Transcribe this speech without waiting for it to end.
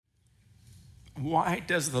Why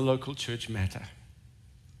does the local church matter?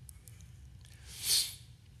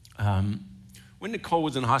 When Nicole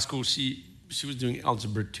was in high school, she was doing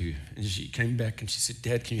algebra 2, and she came back and she said,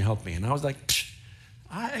 Dad, can you help me? And I was like,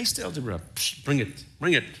 I aced algebra. Bring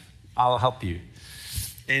it. I'll help you.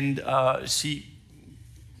 And she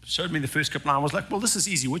showed me the first couple, and I was like, well, this is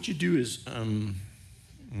easy. What you do is,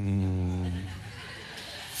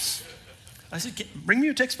 I said, bring me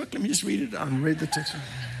your textbook. Let me just read it. I read the textbook.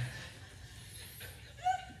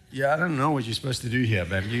 Yeah, I don't know what you're supposed to do here,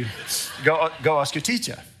 babe. You go ask your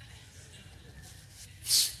teacher.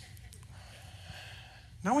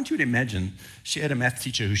 Now I want you to imagine she had a math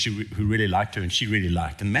teacher who really liked her and she really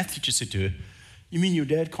liked. And the math teacher said to her, you mean your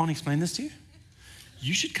dad can't explain this to you?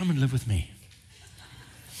 You should come and live with me.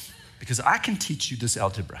 Because I can teach you this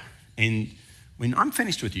algebra. And when I'm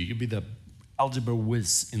finished with you, you'll be the algebra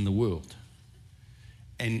whiz in the world.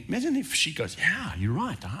 And imagine if she goes, yeah, you're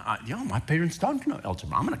right. My parents don't know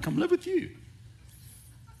algebra. I'm going to come live with you.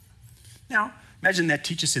 Now, imagine that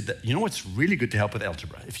teacher said that, you know what's really good to help with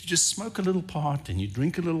algebra? If you just smoke a little pot and you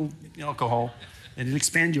drink a little alcohol, and it'll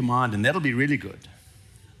expand your mind, and that'll be really good.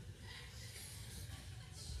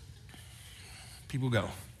 People go,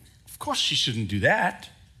 of course she shouldn't do that.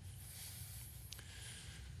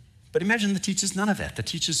 But imagine the teacher's none of that. The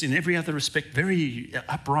teacher's in every other respect very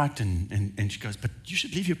upright, and she goes, but you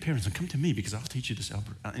should leave your parents and come to me because I'll teach you this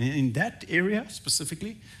algebra. In that area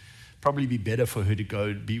specifically, probably be better for her to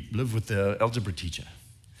go live with the algebra teacher.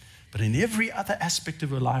 But in every other aspect of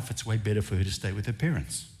her life, it's way better for her to stay with her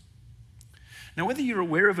parents. Now, whether you're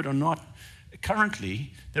aware of it or not,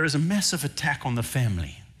 currently, there is a massive attack on the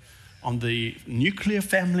family, on the nuclear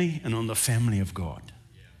family and on the family of God.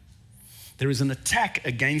 There is an attack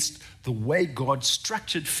against the way God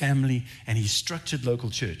structured family and He structured local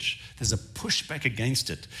church. There's a pushback against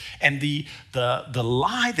it. And the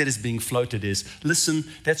lie that is being floated is, listen,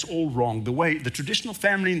 that's all wrong. The traditional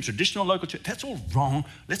family and traditional local church, that's all wrong.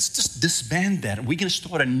 Let's just disband that. And we're going to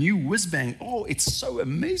start a new whiz-bang. Oh, it's so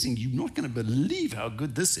amazing. You're not going to believe how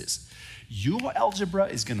good this is. Your algebra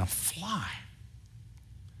is going to fly.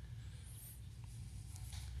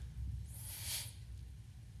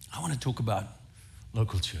 I want to talk about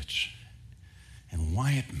local church and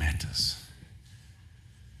why it matters.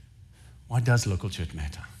 Why does local church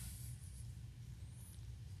matter?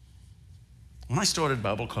 When I started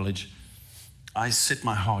Bible college, I set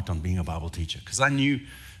my heart on being a Bible teacher because I knew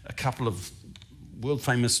a couple of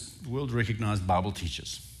world-famous, world-recognized Bible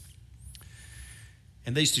teachers.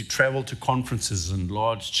 And they used to travel to conferences and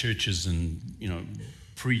large churches and,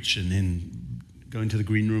 preach and then go into the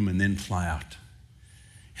green room and then fly out.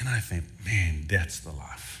 And I think, man, that's the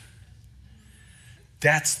life.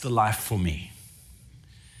 That's the life for me.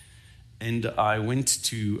 And I went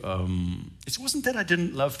to, it wasn't that I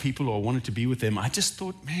didn't love people or wanted to be with them. I just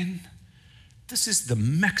thought, man, this is the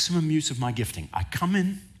maximum use of my gifting. I come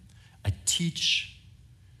in, I teach,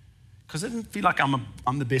 because I didn't feel like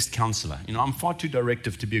I'm the best counselor. I'm far too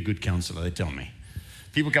directive to be a good counselor, they tell me.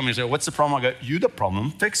 People come and say, what's the problem? I go, you the problem,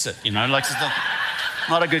 fix it. Like it's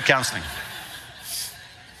not a good counseling.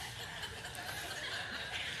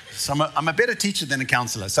 So I'm a better teacher than a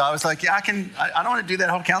counselor. So I was like, I don't want to do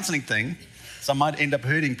that whole counseling thing. So I might end up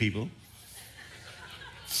hurting people.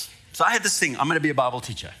 So I had this thing, I'm going to be a Bible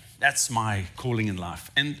teacher. That's my calling in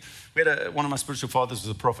life. And we had one of my spiritual fathers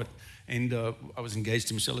was a prophet. And I was engaged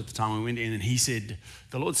to Michelle at the time. We went in and he said,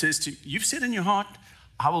 the Lord says to you, you've said in your heart,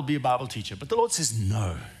 I will be a Bible teacher. But the Lord says,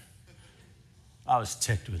 no. I was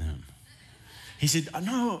ticked with him. He said,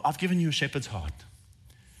 no, I've given you a shepherd's heart.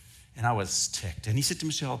 And I was ticked. And he said to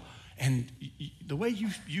Michelle, and the way you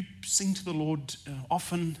sing to the Lord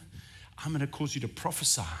often, I'm going to cause you to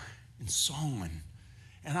prophesy in song.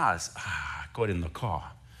 And I got in the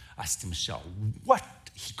car. I said to Michelle, what?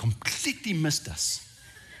 He completely missed us.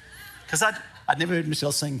 Because I'd never heard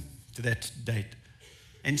Michelle sing to that date.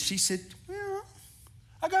 And she said, well,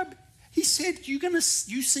 he said,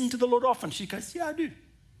 you sing to the Lord often. She goes, yeah, I do.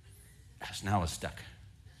 Now I was stuck.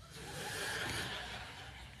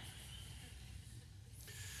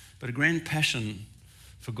 But a grand passion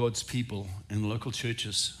for God's people in local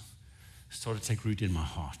churches started to take root in my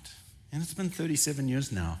heart. And it's been 37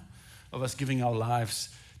 years now of us giving our lives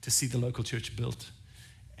to see the local church built.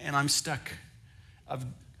 And I'm stuck.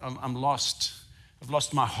 I'm lost. I've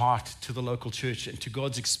lost my heart to the local church and to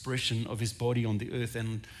God's expression of His body on the earth.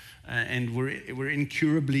 And we're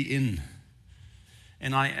incurably in.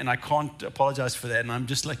 And I can't apologize for that. And I'm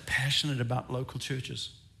just like passionate about local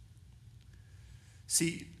churches.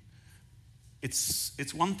 See,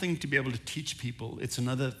 it's one thing to be able to teach people. It's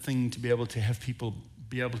another thing to be able to have people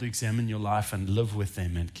be able to examine your life and live with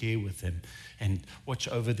them and care with them and watch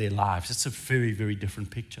over their lives. It's a very, very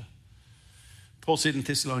different picture. Paul said in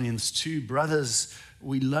Thessalonians 2, brothers,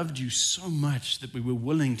 we loved you so much that we were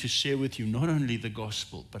willing to share with you not only the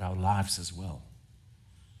gospel, but our lives as well.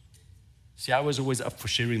 See, I was always up for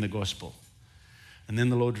sharing the gospel. And then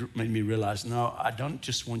the Lord made me realize, no, I don't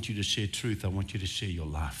just want you to share truth. I want you to share your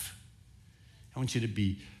life. I want you to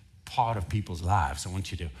be part of people's lives. I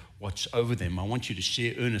want you to watch over them. I want you to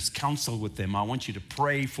share earnest counsel with them. I want you to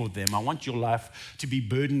pray for them. I want your life to be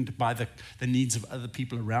burdened by the needs of other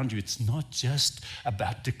people around you. It's not just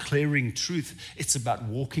about declaring truth. It's about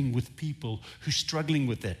walking with people who are struggling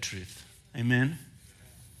with that truth. Amen?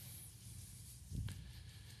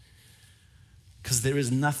 Because there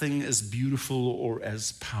is nothing as beautiful or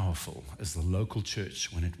as powerful as the local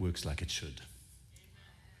church when it works like it should.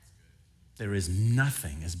 There is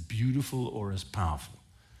nothing as beautiful or as powerful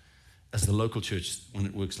as the local church when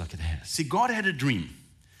it works like it has. See, God had a dream.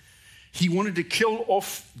 He wanted to kill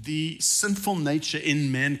off the sinful nature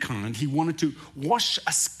in mankind. He wanted to wash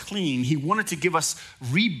us clean. He wanted to give us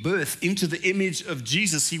rebirth into the image of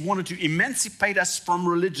Jesus. He wanted to emancipate us from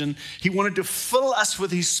religion. He wanted to fill us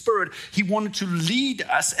with His Spirit. He wanted to lead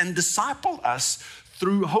us and disciple us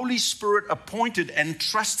through Holy Spirit appointed and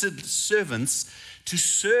trusted servants to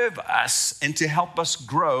serve us and to help us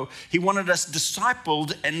grow. He wanted us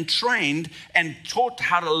discipled and trained and taught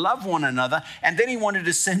how to love one another. And then He wanted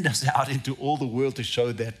to send us out into all the world to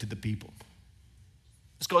show that to the people.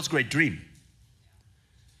 It's God's great dream.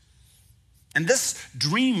 And this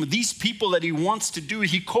dream, these people that He wants to do,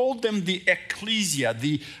 He called them the ecclesia,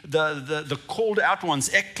 the called out ones.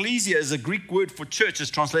 Ecclesia is a Greek word for church,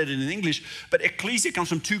 it's translated in English, but ecclesia comes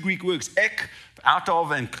from two Greek words, ek, out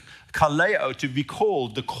of, and kaleo, to be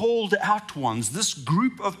called, the called out ones. This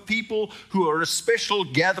group of people who are a special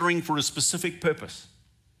gathering for a specific purpose.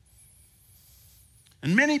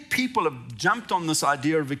 And many people have jumped on this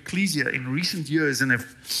idea of ecclesia in recent years and have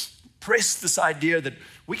pressed this idea that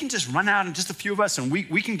we can just run out and just a few of us and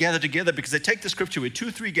we can gather together, because they take the scripture where 2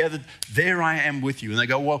 or 3 gathered, there I am with you. And they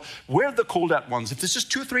go, well, we're the called out ones. If there's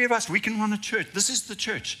just 2 or 3 of us, we can run a church. This is the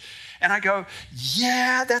church. And I go,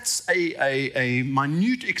 yeah, that's a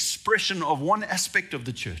minute expression of one aspect of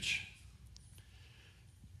the church.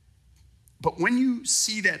 But when you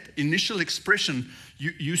see that initial expression,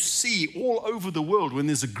 you see all over the world when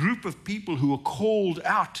there's a group of people who are called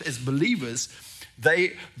out as believers,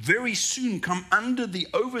 they very soon come under the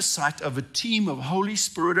oversight of a team of Holy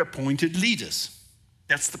Spirit appointed leaders.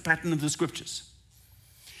 That's the pattern of the scriptures.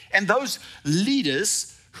 And those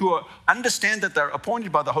leaders who understand that they're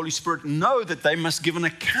appointed by the Holy Spirit know that they must give an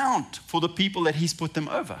account for the people that He's put them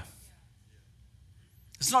over.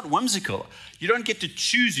 It's not whimsical. You don't get to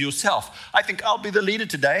choose yourself. I think I'll be the leader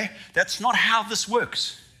today. That's not how this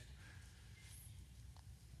works.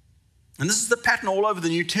 And this is the pattern all over the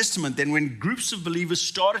New Testament. Then when groups of believers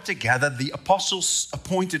started to gather, the apostles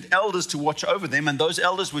appointed elders to watch over them, and those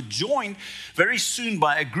elders were joined very soon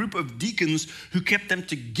by a group of deacons who kept them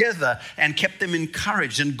together and kept them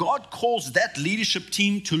encouraged. And God calls that leadership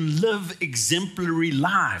team to live exemplary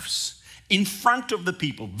lives in front of the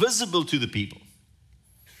people, visible to the people.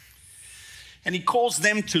 And He calls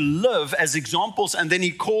them to live as examples, and then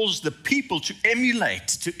He calls the people to emulate,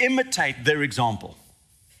 to imitate their example.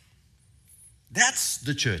 That's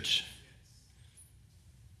the church.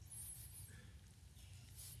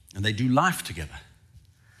 And they do life together.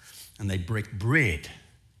 And they break bread.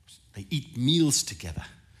 They eat meals together.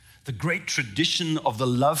 The great tradition of the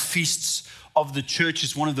love feasts of the church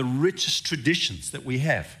is one of the richest traditions that we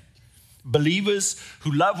have. Believers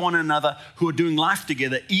who love one another, who are doing life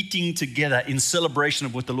together, eating together in celebration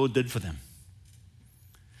of what the Lord did for them.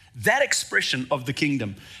 That expression of the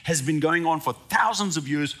kingdom has been going on for thousands of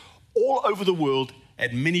years all over the world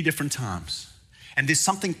at many different times. And there's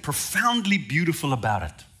something profoundly beautiful about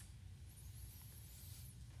it.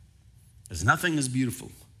 There's nothing as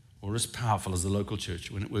beautiful or as powerful as the local church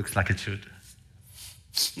when it works like it should.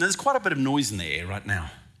 Now, there's quite a bit of noise in the air right now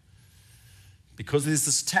because there's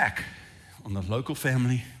this attack on the local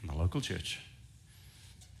family and the local church.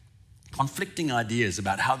 Conflicting ideas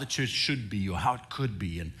about how the church should be or how it could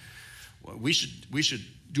be, and we should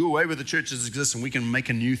do away with the church as it exists and we can make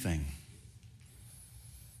a new thing.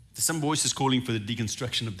 There's some voices calling for the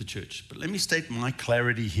deconstruction of the church. But let me state my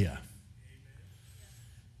clarity here.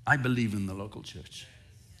 I believe in the local church.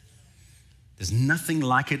 There's nothing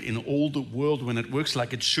like it in all the world when it works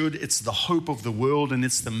like it should. It's the hope of the world, and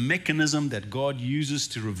it's the mechanism that God uses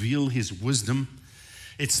to reveal His wisdom.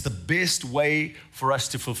 It's the best way for us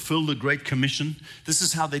to fulfill the Great Commission. This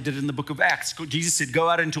is how they did it in the book of Acts. Jesus said, go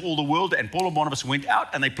out into all the world, and Paul and Barnabas went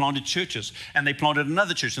out and they planted churches, and they planted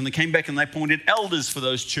another church, and they came back and they appointed elders for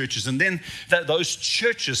those churches. And then those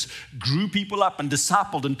churches grew people up and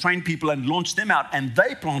discipled and trained people and launched them out, and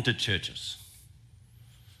they planted churches.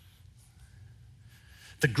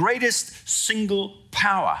 The greatest single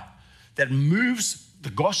power that moves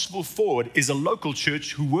the gospel forward is a local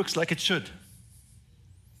church who works like it should.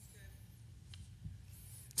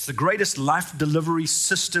 It's the greatest life delivery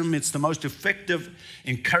system. It's the most effective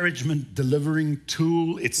encouragement delivering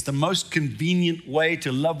tool. It's the most convenient way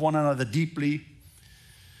to love one another deeply.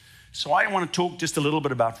 So I want to talk just a little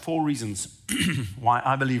bit about 4 reasons why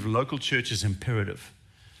I believe local church is imperative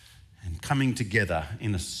and coming together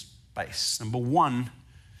in a space. Number 1,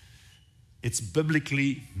 it's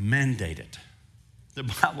biblically mandated.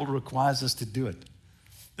 The Bible requires us to do it.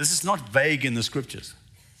 This is not vague in the scriptures.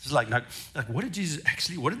 It's like what did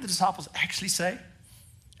the disciples actually say?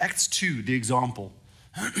 Acts 2, the example.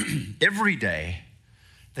 Every day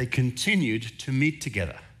they continued to meet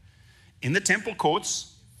together in the temple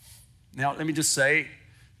courts. Now, let me just say,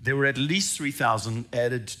 there were at least 3,000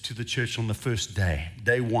 added to the church on the first day,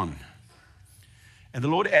 day 1. And the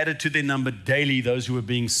Lord added to their number daily those who were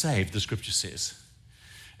being saved, the scripture says.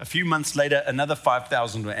 A few months later, another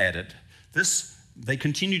 5,000 were added. They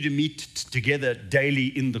continued to meet together daily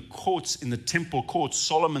in the courts, in the temple courts.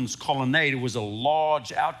 Solomon's colonnade was a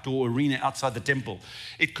large outdoor arena outside the temple.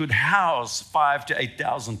 It could house 5,000 to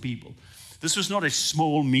 8,000 people. This was not a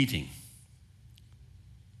small meeting,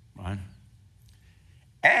 right?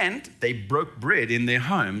 And they broke bread in their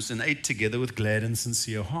homes and ate together with glad and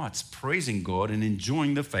sincere hearts, praising God and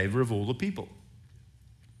enjoying the favor of all the people.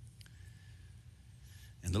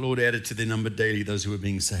 And the Lord added to their number daily those who were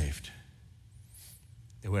being saved.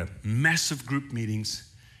 There were massive group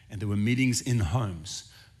meetings, and there were meetings in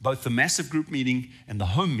homes. Both the massive group meeting and the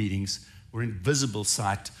home meetings were in visible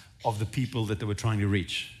sight of the people that they were trying to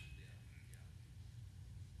reach.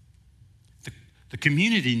 The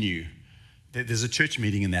community knew that there's a church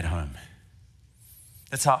meeting in that home.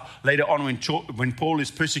 That's how later on when Paul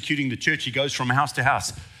is persecuting the church, he goes from house to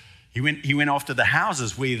house. He went after the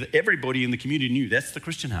houses where everybody in the community knew that's the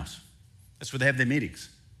Christian house. That's where they have their meetings.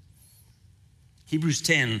 Hebrews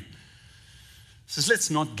 10 says, let's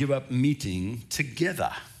not give up meeting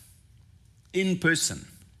together in person,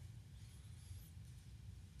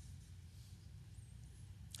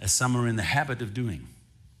 as some are in the habit of doing.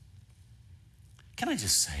 Can I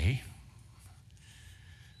just say,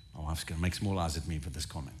 my wife's going to make small eyes at me for this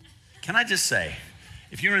comment. Can I just say,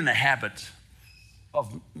 if you're in the habit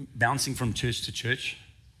of bouncing from church to church,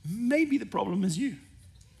 maybe the problem is you.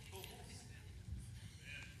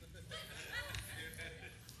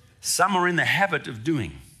 Some are in the habit of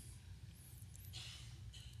doing.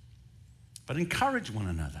 But encourage one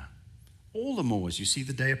another, all the more as you see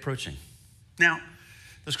the day approaching. Now,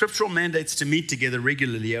 the scriptural mandates to meet together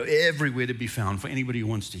regularly are everywhere to be found for anybody who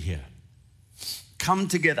wants to hear. Come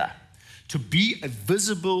together to be a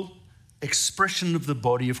visible expression of the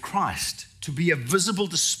body of Christ, to be a visible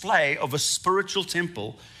display of a spiritual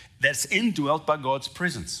temple that's indwelt by God's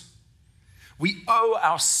presence. We owe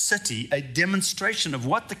our city a demonstration of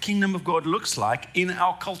what the kingdom of God looks like in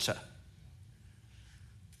our culture.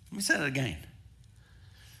 Let me say that again.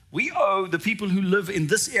 We owe the people who live in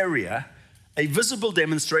this area a visible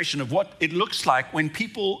demonstration of what it looks like when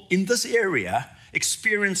people in this area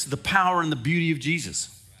experience the power and the beauty of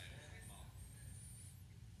Jesus.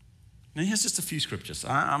 Now, here's just a few scriptures.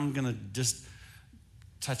 I'm going to just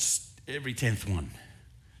touch every 10th one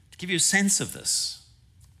to give you a sense of this.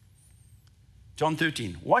 John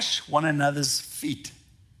 13, wash one another's feet.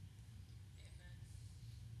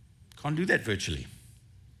 Can't do that virtually.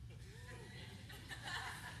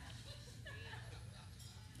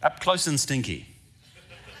 Up close and stinky.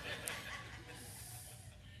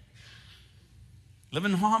 Live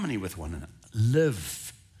in harmony with one another.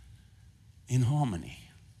 Live in harmony.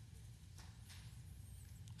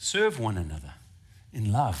 Serve one another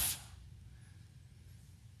in love.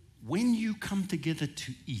 When you come together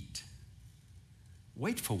to eat,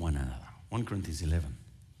 wait for one another. 1 Corinthians 11.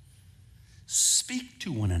 Speak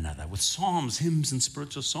to one another with psalms, hymns, and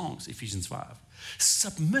spiritual songs. Ephesians 5.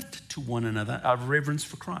 Submit to one another out of reverence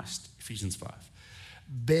for Christ. Ephesians 5.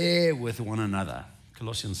 Bear with one another.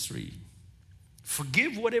 Colossians 3.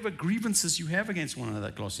 Forgive whatever grievances you have against one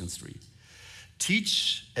another. Colossians 3.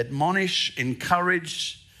 Teach, admonish,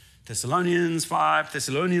 encourage. Thessalonians 5,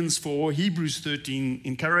 Thessalonians 4, Hebrews 13.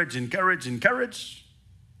 Encourage, encourage, encourage.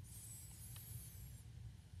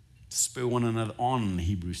 Spur one another on.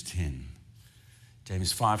 Hebrews 10.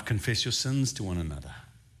 James 5, confess your sins to one another.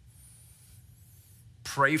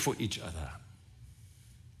 Pray for each other.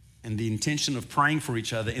 And the intention of praying for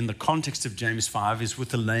each other in the context of James 5 is with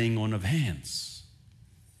the laying on of hands.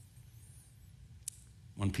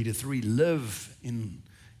 1 Peter 3, live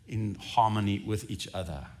in harmony with each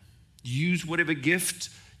other. Use whatever gift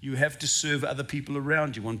you have to serve other people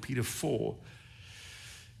around you. 1 Peter 4,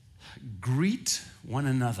 greet one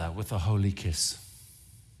another with a holy kiss.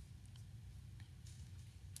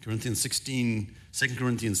 Corinthians 16, 2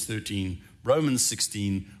 Corinthians 13, Romans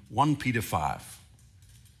 16, 1 Peter 5.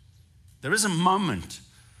 There is a moment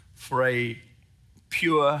for a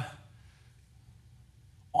pure,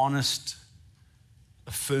 honest,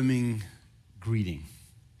 affirming greeting.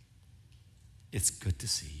 It's good to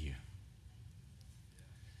see you.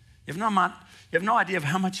 You have no idea of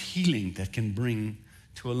how much healing that can bring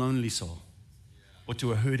to a lonely soul or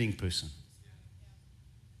to a hurting person.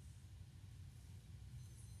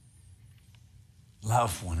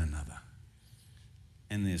 Love one another.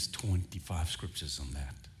 And there's 25 scriptures on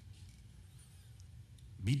that.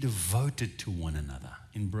 Be devoted to one another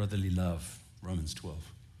in brotherly love, Romans 12.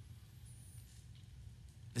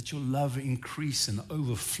 Let your love increase and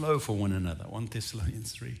overflow for one another, 1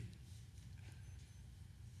 Thessalonians 3.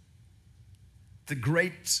 The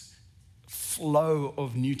great flow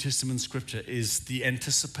of New Testament scripture is the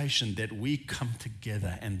anticipation that we come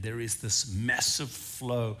together and there is this massive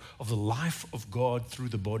flow of the life of God through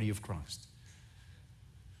the body of Christ.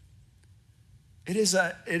 It is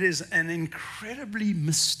an incredibly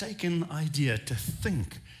mistaken idea to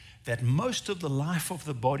think that most of the life of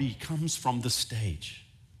the body comes from the stage.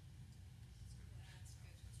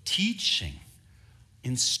 Teaching,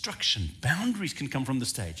 instruction, boundaries can come from the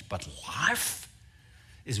stage, but life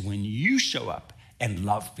is when you show up and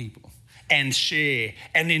love people and share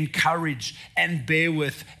and encourage and bear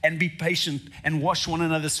with and be patient and wash one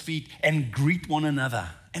another's feet and greet one another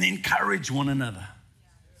and encourage one another.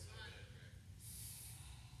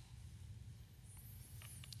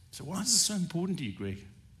 So why is this so important to you, Greg?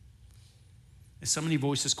 There's so many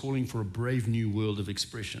voices calling for a brave new world of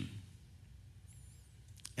expression.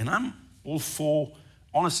 And I'm all for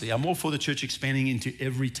the church expanding into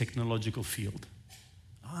every technological field.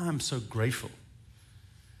 I'm so grateful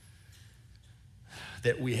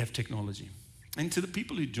that we have technology. And to the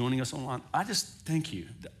people who are joining us online, I just thank you.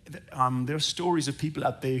 There are stories of people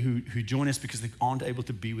out there who join us because they aren't able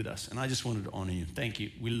to be with us. And I just wanted to honor you. Thank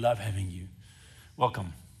you. We love having you.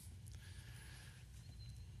 Welcome.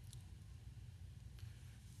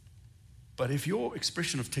 But if your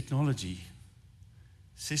expression of technology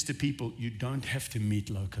says to people, you don't have to meet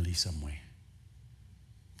locally somewhere,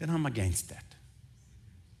 then I'm against that.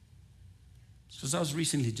 Because I was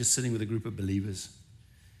recently just sitting with a group of believers,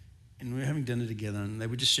 and we were having dinner together, and they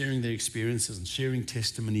were just sharing their experiences and sharing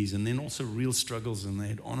testimonies, and then also real struggles, and they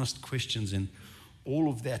had honest questions, and all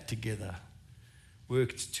of that together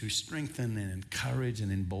worked to strengthen and encourage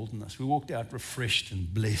and embolden us. We walked out refreshed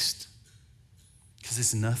and blessed, because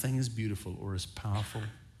there's nothing as beautiful or as powerful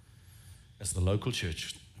as the local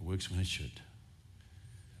church that works when it should.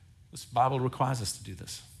 This Bible requires us to do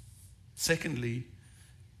this. Secondly,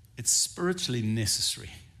 it's spiritually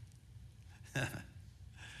necessary.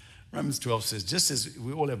 Romans 12 says, just as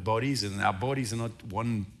we all have bodies, and our bodies are not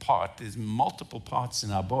one part, there's multiple parts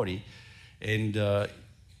in our body, and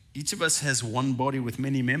each of us has one body with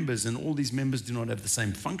many members, and all these members do not have the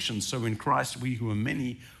same function. So in Christ, we who are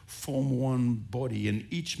many form one body, and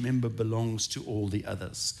each member belongs to all the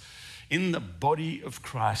others. In the body of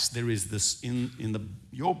Christ, there is this,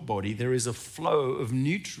 your body, there is a flow of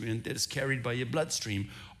nutrient that is carried by your bloodstream,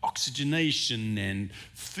 oxygenation and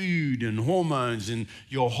food and hormones, and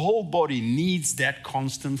your whole body needs that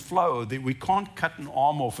constant flow. That we can't cut an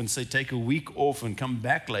arm off and say, take a week off and come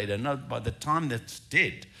back later. No, by the time that's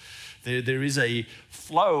dead. There is a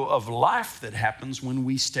flow of life that happens when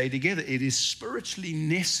we stay together. It is spiritually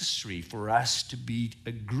necessary for us to be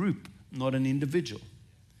a group, not an individual.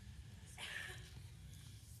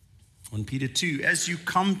 1 Peter 2, as you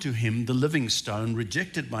come to him, the living stone,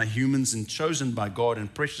 rejected by humans and chosen by God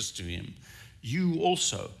and precious to him, you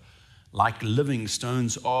also, like living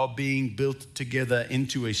stones, are being built together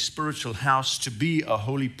into a spiritual house to be a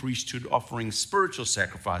holy priesthood, offering spiritual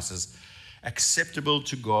sacrifices acceptable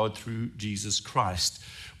to God through Jesus Christ.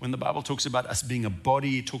 When the Bible talks about us being a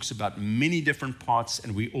body, it talks about many different parts,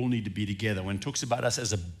 and we all need to be together. When it talks about us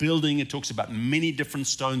as a building, it talks about many different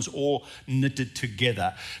stones all knitted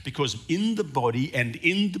together. Because in the body and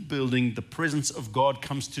in the building, the presence of God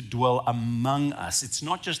comes to dwell among us. It's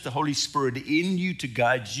not just the Holy Spirit in you to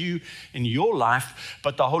guide you in your life,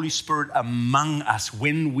 but the Holy Spirit among us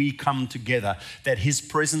when we come together, that His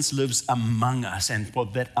presence lives among us. And for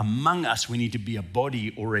that among us, we need to be a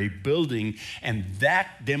body or a building. And that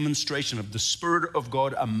demonstration of the Spirit of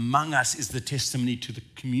God among us is the testimony to the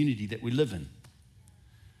community that we live in.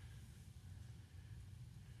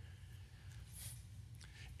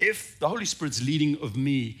 If the Holy Spirit's leading of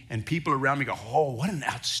me and people around me go, oh, what an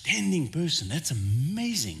outstanding person. That's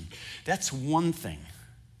amazing. That's one thing.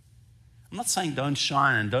 I'm not saying don't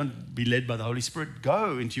shine and don't be led by the Holy Spirit.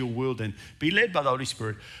 Go into your world and be led by the Holy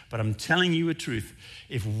Spirit. But I'm telling you a truth.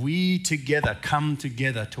 If we together come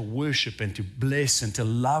together to worship and to bless and to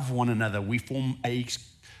love one another, we form a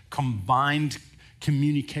combined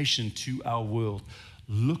communication to our world.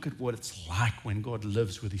 Look at what it's like when God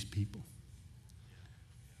lives with His people.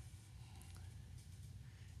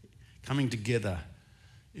 Coming together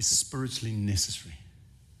is spiritually necessary.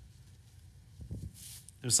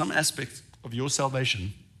 There's some aspects of your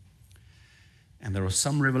salvation, and there are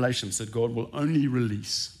some revelations that God will only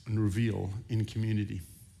release and reveal in community.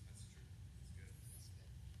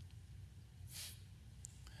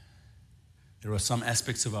 There are some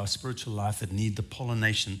aspects of our spiritual life that need the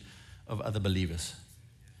pollination of other believers.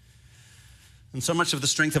 And so much of the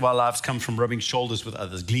strength of our lives comes from rubbing shoulders with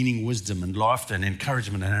others, gleaning wisdom and laughter and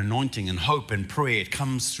encouragement and anointing and hope and prayer. It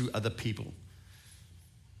comes through other people.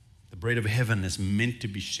 The bread of heaven is meant to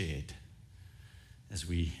be shared as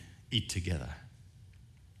we eat together.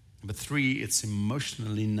 Number 3, it's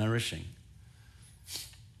emotionally nourishing.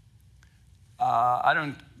 I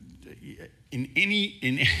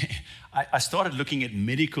started looking at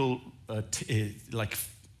medical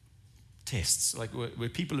tests, like where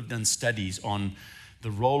people have done studies on the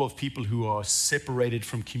role of people who are separated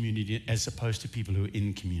from community as opposed to people who are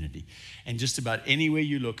in community. And just about anywhere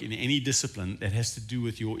you look in any discipline that has to do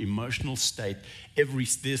with your emotional state,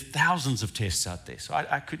 there's thousands of tests out there. So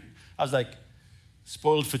I was like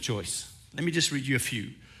spoiled for choice. Let me just read you a few.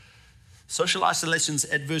 Social isolation's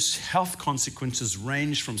adverse health consequences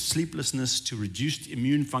range from sleeplessness to reduced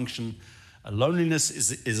immune function. Loneliness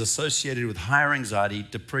is associated with higher anxiety,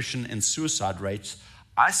 depression, and suicide rates.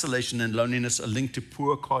 Isolation and loneliness are linked to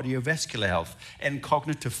poor cardiovascular health and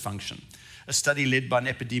cognitive function. A study led by an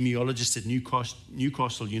epidemiologist at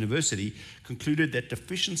Newcastle University concluded that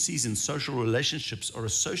deficiencies in social relationships are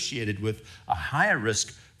associated with a higher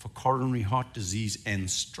risk for coronary heart disease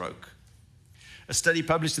and stroke. A study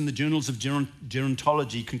published in the Journals of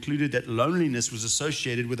Gerontology concluded that loneliness was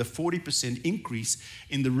associated with a 40% increase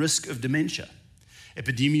in the risk of dementia.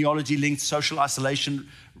 Epidemiology linked social isolation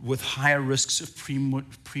with higher risks of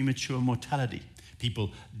premature mortality.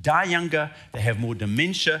 People die younger, they have more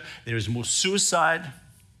dementia, there is more suicide.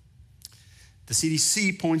 The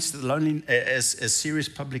CDC points to the loneliness as serious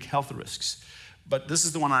public health risks. But this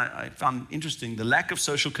is the one I found interesting. The lack of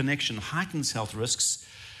social connection heightens health risks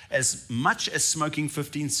as much as smoking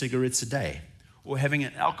 15 cigarettes a day or having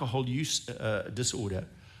an alcohol use disorder.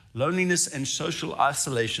 Loneliness and social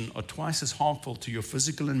isolation are twice as harmful to your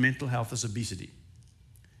physical and mental health as obesity.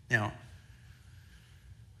 Now,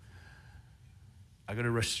 I got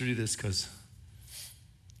to rush through this because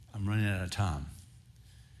I'm running out of time.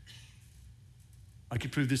 I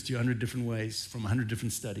could prove this to you 100 different ways from 100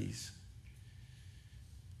 different studies.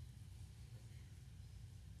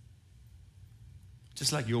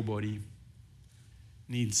 Just like your body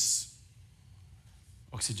needs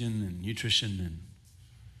oxygen and nutrition and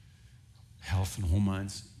health and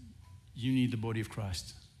hormones, you need the body of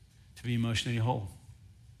Christ to be emotionally whole.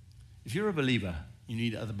 If you're a believer, you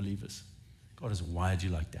need other believers. God has wired you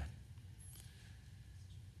like that.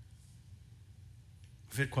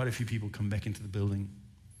 We've had quite a few people come back into the building.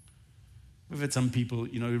 We've had some people,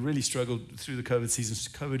 who really struggled through the COVID season.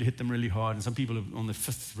 COVID hit them really hard, and some people are on the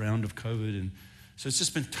 5th round of COVID, and so it's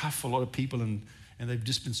just been tough for a lot of people, and they've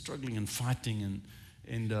just been struggling and fighting.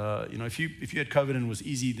 And if you had COVID and it was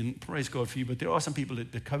easy, then praise God for you. But there are some people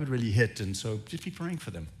that COVID really hit, and so just be praying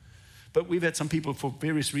for them. But we've had some people for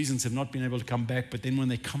various reasons have not been able to come back. But then when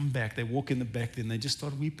they come back, they walk in the back, then they just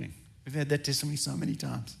start weeping. We've had that testimony so many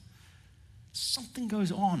times. Something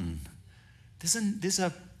goes on. There's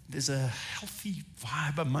a healthy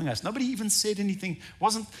vibe among us. Nobody even said anything.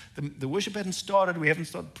 The worship hadn't started. We haven't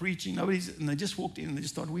started preaching. And they just walked in and they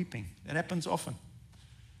just started weeping. That happens often.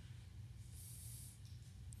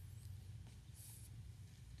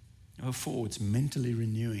 Number 4, it's mentally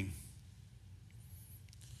renewing.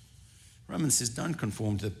 Romans says, don't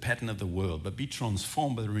conform to the pattern of the world, but be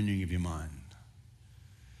transformed by the renewing of your mind.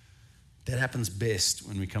 That happens best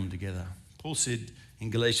when we come together. Paul said in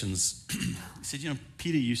Galatians, he said,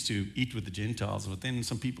 Peter used to eat with the Gentiles, but then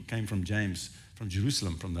some people came from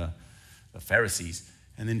Jerusalem, from the Pharisees,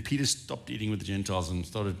 and then Peter stopped eating with the Gentiles and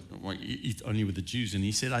started eat only with the Jews. And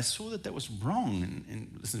he said, I saw that was wrong.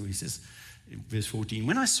 And listen to what he says in verse 14.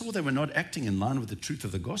 When I saw they were not acting in line with the truth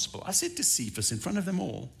of the gospel, I said to Cephas in front of them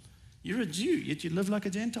all, you're a Jew, yet you live like a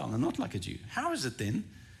Gentile and not like a Jew. How is it then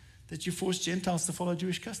that you force Gentiles to follow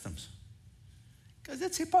Jewish customs? Because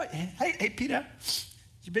that's hypocrisy. Hey, Peter,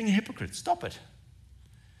 you're being a hypocrite. Stop it.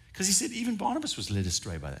 Because he said even Barnabas was led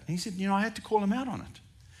astray by that. And he said, I had to call him out on it.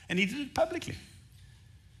 And he did it publicly.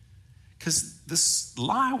 Because this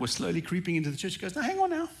lie was slowly creeping into the church. He goes, no, hang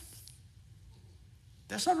on now.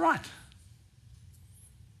 That's not right.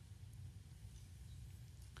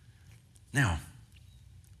 Now,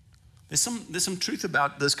 there's some truth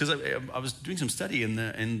about this, because I was doing some study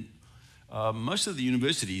and most of the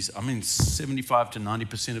universities, 75 to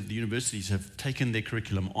 90% of the universities have taken their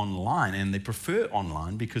curriculum online, and they prefer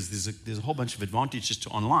online because there's a whole bunch of advantages to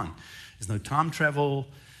online. There's no time travel.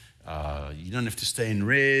 You don't have to stay in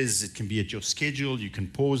res. It can be at your schedule. You can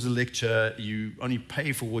pause the lecture. You only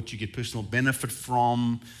pay for what you get personal benefit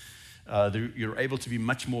from. You're able to be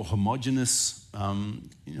much more homogenous.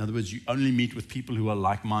 In other words, you only meet with people who are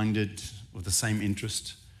like-minded with the same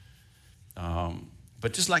interest.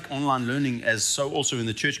 But just like online learning, as so also in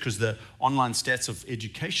the church, because the online stats of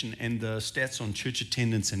education and the stats on church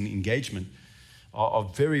attendance and engagement are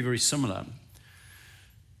very, very similar.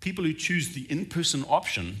 People who choose the in-person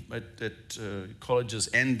option at colleges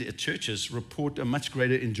and at churches report a much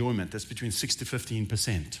greater enjoyment. That's between 6 to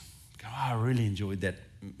 15%. I really enjoyed that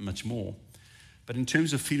much more. But in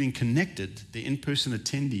terms of feeling connected, the in-person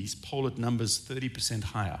attendees poll at numbers 30%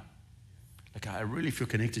 higher. I really feel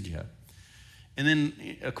connected here. And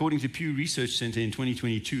then, according to Pew Research Center in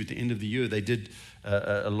 2022, at the end of the year, they did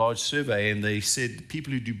a large survey, and they said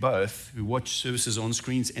people who do both, who watch services on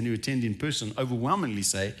screens and who attend in person, overwhelmingly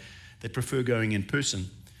say they prefer going in person.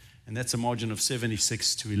 And that's a margin of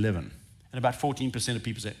 76 to 11. And about 14% of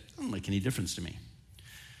people say, it doesn't make any difference to me.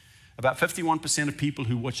 About 51% of people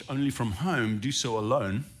who watch only from home do so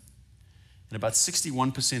alone. And about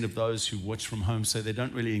 61% of those who watch from home say they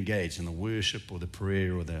don't really engage in the worship or the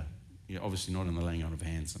prayer or obviously not in the laying on of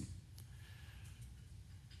hands.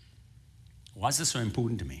 Why is this so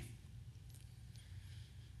important to me?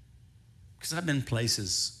 Because I've been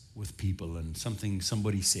places with people and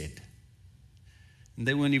somebody said, and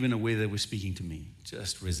they weren't even aware they were speaking to me,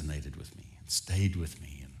 just resonated with me and stayed with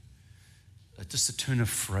me. And just a turn of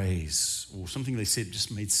phrase or something they said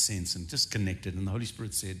just made sense and just connected. And the Holy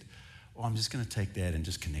Spirit said, I'm just going to take that and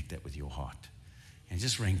just connect that with your heart. And it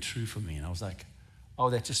just rang true for me. And I was like,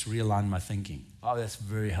 that just realigned my thinking. That's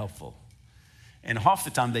very helpful. And half the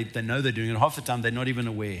time they know they're doing it. Half the time they're not even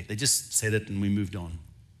aware. They just said it and we moved on.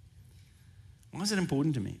 Why is it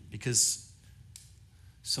important to me? Because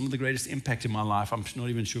some of the greatest impact in my life, I'm not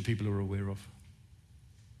even sure people are aware of.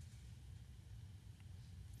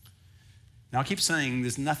 Now, I keep saying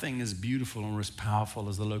there's nothing as beautiful or as powerful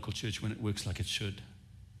as the local church when it works like it should.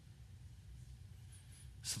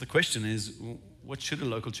 So the question is, what should a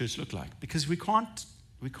local church look like? Because we can't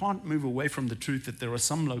move away from the truth that there are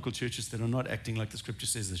some local churches that are not acting like the scripture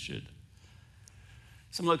says they should.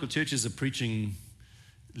 Some local churches are preaching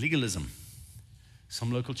legalism.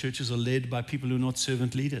 Some local churches are led by people who are not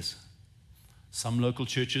servant leaders. Some local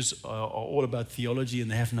churches are all about theology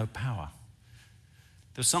and they have no power.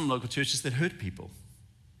 There's some local churches that hurt people.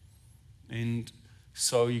 And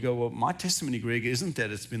so you go, my testimony, Greg, isn't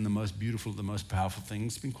that it's been the most beautiful, the most powerful thing.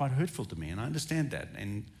 It's been quite hurtful to me, and I understand that.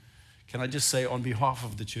 And can I just say on behalf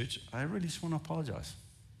of the church, I really just want to apologize.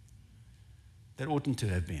 That oughtn't to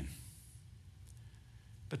have been.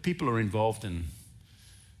 But people are involved, and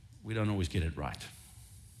we don't always get it right.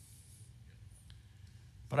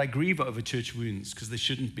 But I grieve over church wounds because they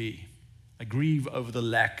shouldn't be. I grieve over the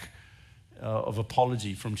lack of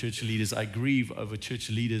apology from church leaders. I grieve over church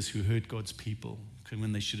leaders who hurt God's people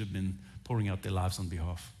when they should have been pouring out their lives on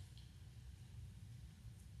behalf.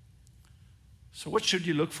 So what should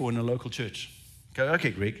you look for in a local church? Go,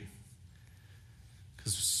 okay, Greg.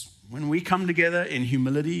 Because when we come together in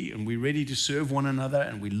humility and we're ready to serve one another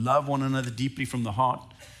and we love one another deeply from the heart,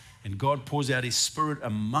 and God pours out His Spirit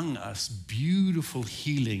among us, beautiful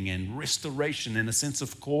healing and restoration and a sense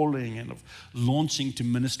of calling and of launching to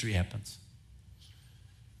ministry happens.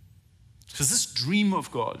 Because this dream of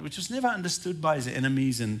God, which was never understood by His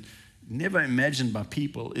enemies and never imagined by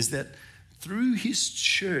people, is that through his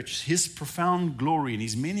church, his profound glory and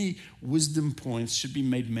his many wisdom points should be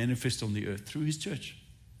made manifest on the earth through his church.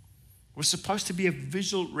 We're supposed to be a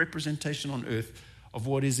visual representation on earth of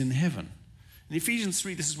what is in heaven. In Ephesians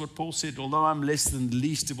 3, this is what Paul said, although I'm less than the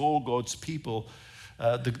least of all God's people,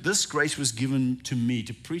 this grace was given to me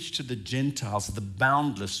to preach to the Gentiles the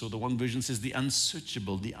boundless, or the one version says the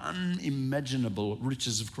unsearchable, the unimaginable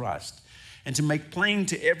riches of Christ, and to make plain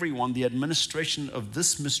to everyone the administration of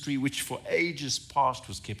this mystery which for ages past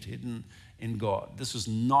was kept hidden in God. This was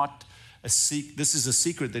not this is a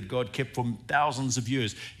secret that God kept for thousands of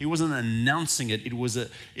years. He wasn't announcing it. It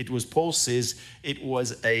was, Paul says, it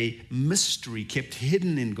was a mystery kept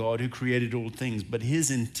hidden in God who created all things. But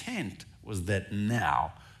his intent was that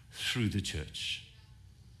now, through the church.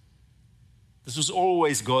 This was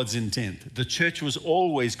always God's intent. The church was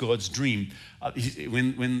always God's dream.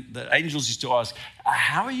 When the angels used to ask,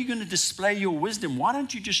 how are you going to display your wisdom? Why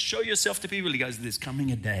don't you just show yourself to people? He goes, there's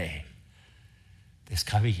coming a day. There's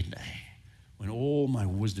coming a day when all my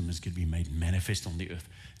wisdom is going to be made manifest on the earth.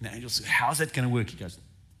 And the angels say, how's that going to work? He goes,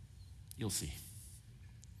 you'll see.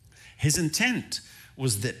 His intent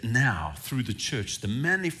was that now, through the church, the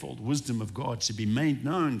manifold wisdom of God should be made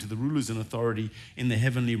known to the rulers and authority in the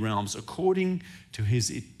heavenly realms according to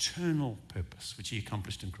his eternal purpose, which he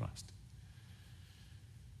accomplished in Christ.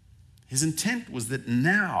 His intent was that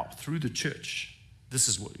now, through the church, this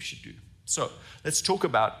is what we should do. So, let's talk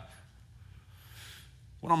about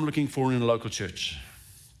what I'm looking for in a local church.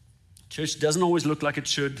 Church doesn't always look like it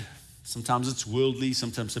should. Sometimes it's worldly.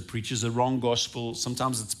 Sometimes it preaches a wrong gospel.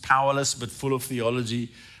 Sometimes it's powerless but full of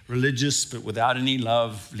theology, religious but without any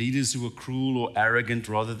love, leaders who are cruel or arrogant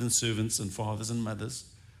rather than servants, and fathers and mothers.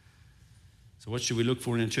 So what should we look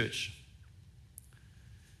for in a church?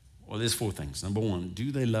 Well, there's 4 things. Number 1,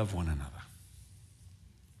 do they love one another?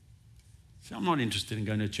 See, I'm not interested in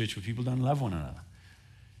going to a church where people don't love one another.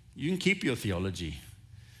 You can keep your theology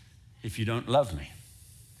if you don't love me.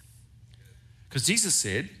 Because Jesus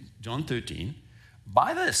said, John 13,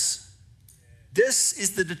 by this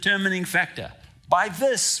is the determining factor. By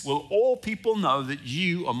this will all people know that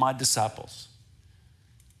you are my disciples.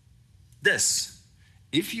 This,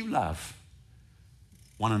 if you love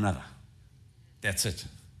one another. That's it.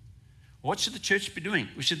 What should the church be doing?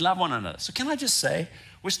 We should love one another. So can I just say,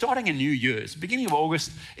 we're starting a new year. It's the beginning of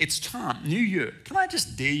August. It's time, new year. Can I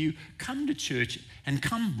just dare you, come to church and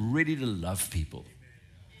come ready to love people.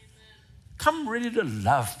 Come ready to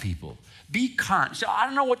love people. Be kind. So I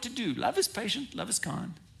don't know what to do. Love is patient. Love is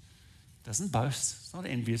kind. Doesn't boast. It's not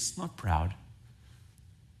envious. It's not proud.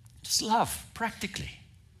 Just love practically.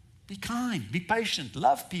 Be kind. Be patient.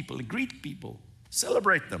 Love people. Greet people.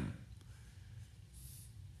 Celebrate them.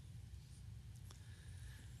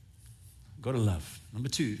 Got to love. Number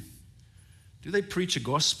 2, do they preach a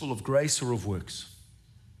gospel of grace or of works?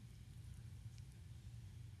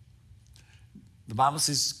 The Bible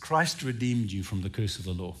says Christ redeemed you from the curse of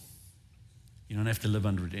the law. You don't have to live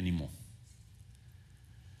under it anymore.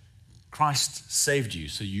 Christ saved you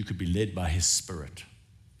so you could be led by his Spirit.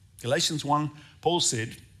 Galatians 1, Paul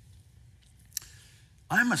said,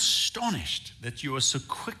 I'm astonished that you are so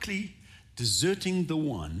quickly deserting the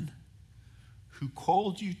one who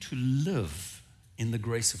called you to live in the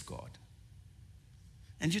grace of God.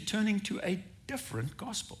 And you're turning to a different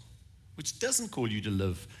gospel, which doesn't call you to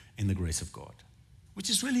live in the grace of God, which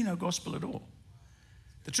is really no gospel at all.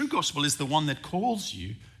 The true gospel is the one that calls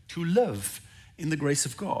you to live in the grace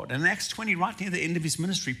of God. And in Acts 20, right near the end of his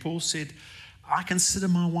ministry, Paul said, I consider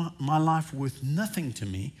my life worth nothing to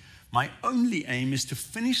me. My only aim is to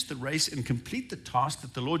finish the race and complete the task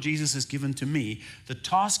that the Lord Jesus has given to me, the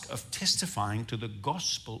task of testifying to the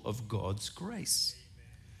gospel of God's grace.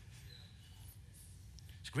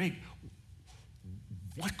 It's great.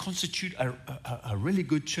 What constitutes a really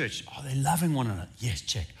good church? Are they loving one another? Yes,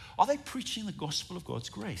 check. Are they preaching the gospel of God's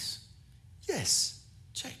grace? Yes,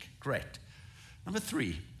 check. Great. Number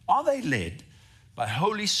 3, are they led by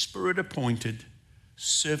Holy Spirit appointed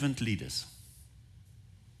servant leaders?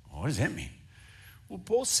 What does that mean? Well,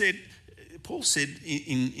 Paul said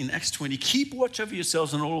in Acts 20, keep watch over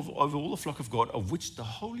yourselves and over all the flock of God, of which the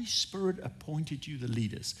Holy Spirit appointed you the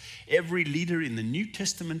leaders. Every leader in the New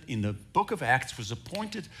Testament, in the book of Acts, was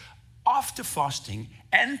appointed after fasting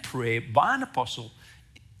and prayer by an apostle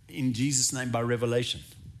in Jesus' name by revelation.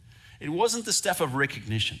 It wasn't the stuff of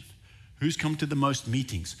recognition. Who's come to the most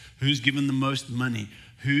meetings? Who's given the most money?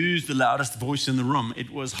 Who's the loudest voice in the room?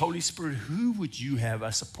 It was, Holy Spirit, who would you have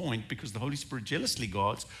us appoint? Because the Holy Spirit jealously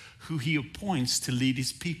guards who he appoints to lead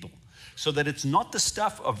his people. so that it's not the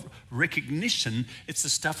stuff of recognition, it's the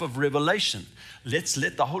stuff of revelation. Let's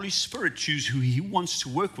let the Holy Spirit choose who he wants to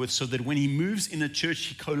work with so that when he moves in a church,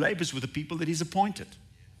 he co-labors with the people that he's appointed.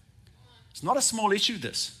 It's not a small issue,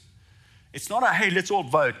 this. It's not a, hey, let's all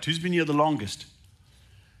vote. Who's been here the longest?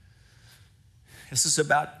 This is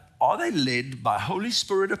about, are they led by Holy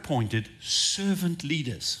Spirit appointed servant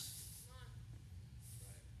leaders?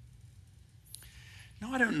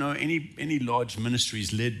 Now, I don't know any large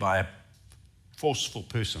ministries led by a forceful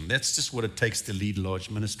person. That's just what it takes to lead a large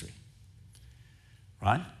ministry.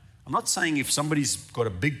 Right? I'm not saying if somebody's got a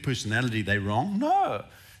big personality, they're wrong. No,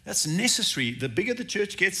 that's necessary. The bigger the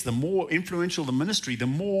church gets, the more influential the ministry, the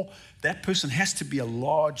more that person has to be a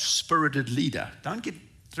large spirited leader. Don't get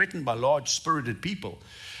threatened by large spirited people.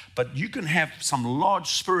 But you can have some large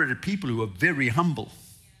spirited people who are very humble.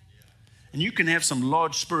 And you can have some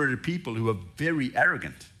large spirited people who are very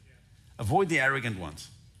arrogant. Avoid the arrogant ones.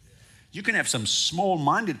 You can have some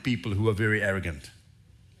small-minded people who are very arrogant.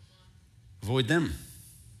 Avoid them.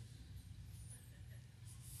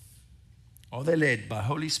 Are they led by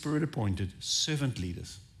Holy Spirit appointed servant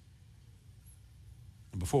leaders?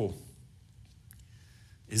 Number 4,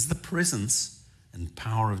 is the presence and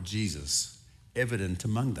power of Jesus evident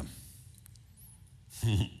among them?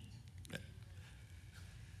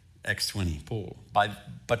 Acts 20, Paul.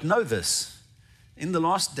 But know this, in the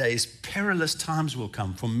last days, perilous times will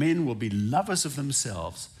come, for men will be lovers of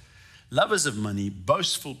themselves, lovers of money,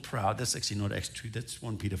 boastful, proud. That's actually not Acts 2, that's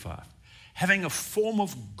 1 Peter 5. Having a form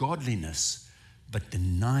of godliness, but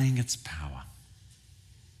denying its power.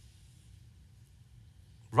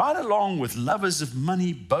 Right along with lovers of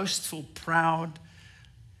money, boastful, proud,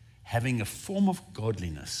 having a form of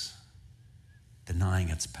godliness, denying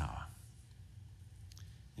its power.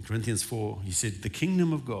 In Corinthians 4, he said, the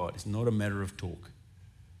kingdom of God is not a matter of talk,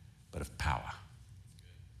 but of power.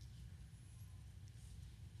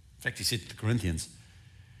 In fact, he said to the Corinthians,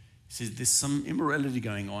 he says, there's some immorality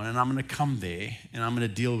going on, and I'm going to come there, and I'm going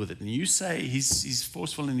to deal with it. And you say he's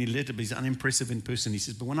forceful in his letter, but he's unimpressive in person. He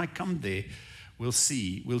says, but when I come there,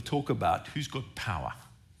 we'll talk about who's got power.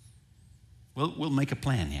 We'll make a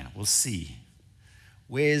plan here. We'll see.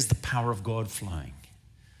 Where's the power of God flowing?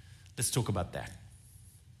 Let's talk about that.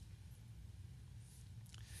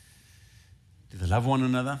 Do they love one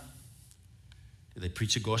another? Do they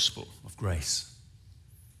preach a gospel of grace?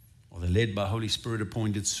 Are they led by Holy Spirit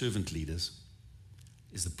appointed servant leaders?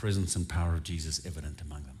 Is the presence and power of Jesus evident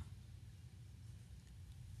among them?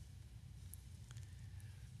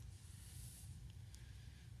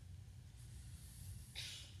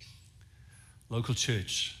 Local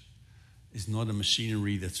church is not a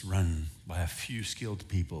machinery that's run by a few skilled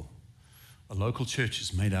people. A local church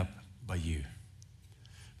is made up by you.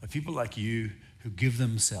 By people like you who give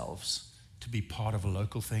themselves to be part of a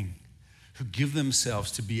local thing, who give themselves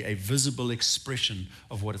to be a visible expression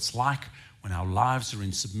of what it's like when our lives are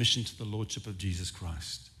in submission to the Lordship of Jesus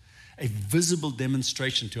Christ. A visible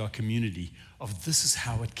demonstration to our community of this is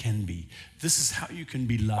how it can be. This is how you can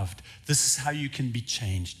be loved. This is how you can be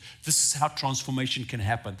changed. This is how transformation can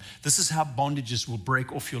happen. This is how bondages will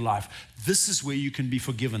break off your life. This is where you can be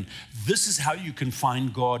forgiven. This is how you can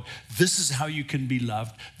find God. This is how you can be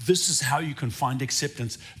loved. This is how you can find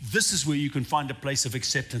acceptance. This is where you can find a place of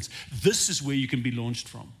acceptance. This is where you can be launched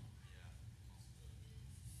from.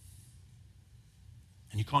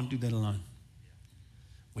 And you can't do that alone.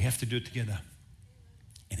 We have to do it together.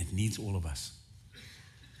 And it needs all of us.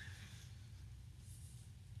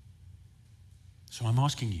 So I'm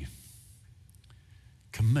asking you,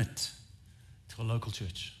 commit to a local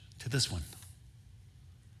church, to this one.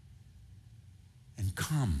 And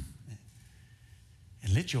come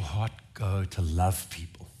and let your heart go to love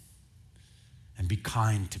people and be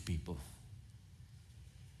kind to people.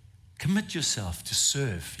 Commit yourself to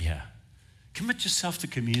serve here. Commit yourself to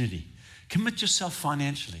community. Commit yourself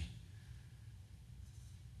financially.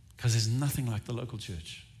 Because there's nothing like the local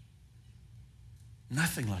church.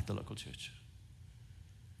 Nothing like the local church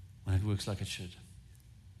when it works like it should.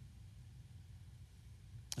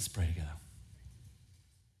 Let's pray together.